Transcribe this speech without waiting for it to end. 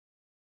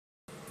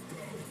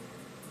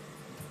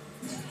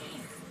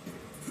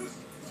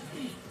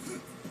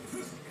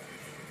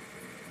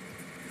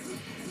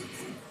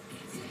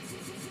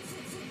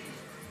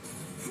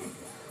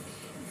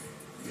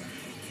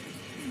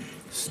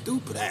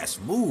stupid ass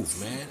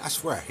move, man. I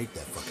swear I hate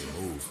that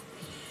fucking move.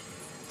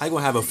 How you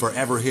gonna have a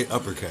forever hit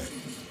uppercut?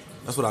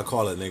 That's what I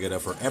call it, nigga. The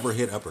forever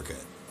hit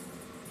uppercut.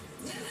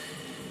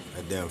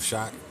 That damn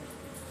shot.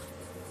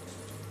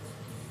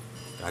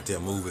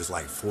 Goddamn move is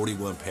like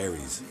 41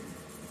 parries.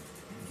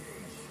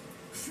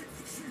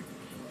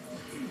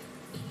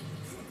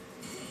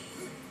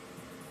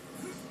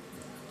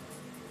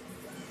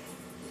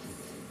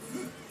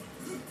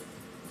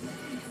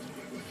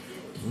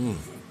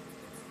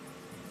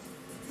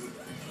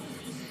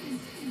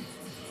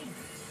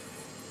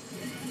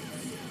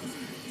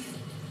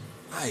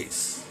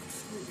 Nice.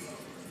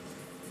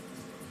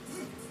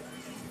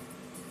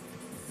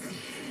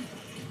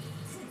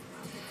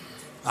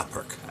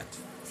 Uppercut.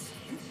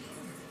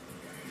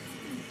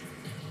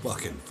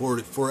 Fucking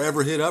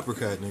forever hit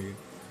uppercut, nigga.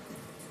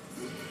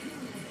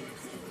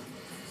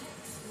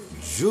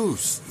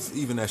 Juice. Let's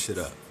even that shit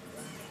up.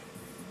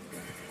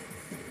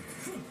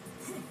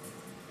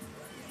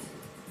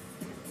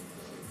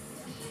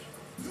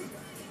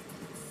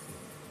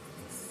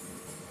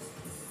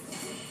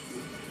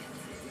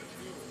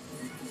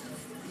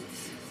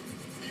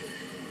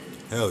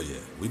 Hell yeah.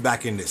 We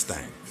back in this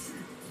thing.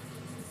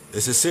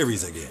 It's a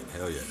series again.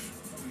 Hell yeah.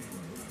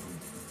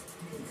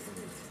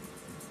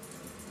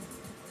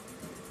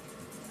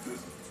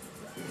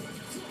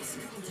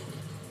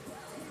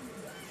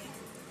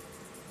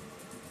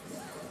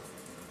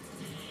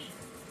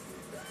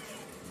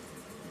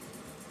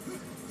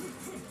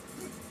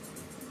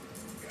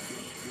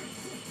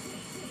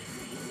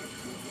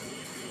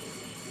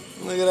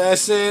 Look at that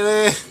shit,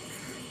 man.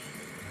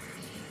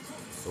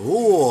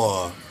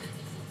 Ooh.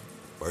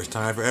 First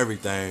time for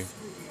everything.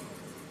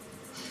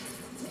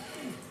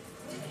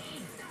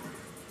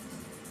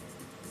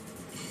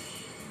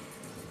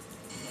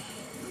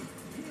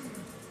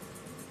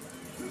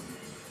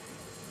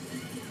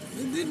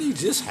 Didn't he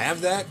just have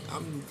that?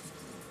 I'm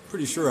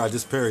pretty sure I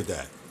just parried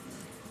that.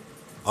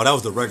 Oh, that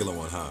was the regular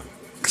one, huh?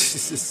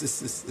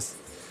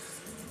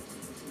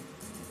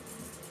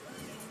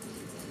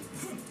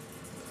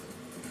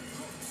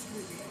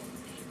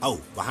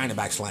 Oh, behind the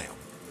back slam.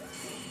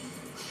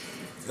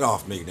 Get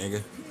off me,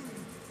 nigga.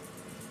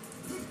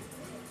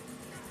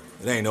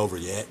 It ain't over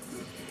yet.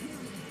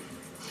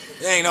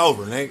 It ain't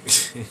over, nigga.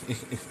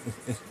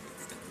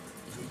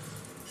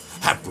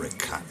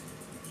 Apricot.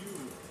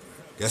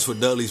 Guess what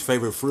Dudley's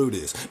favorite fruit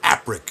is?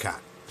 Apricot.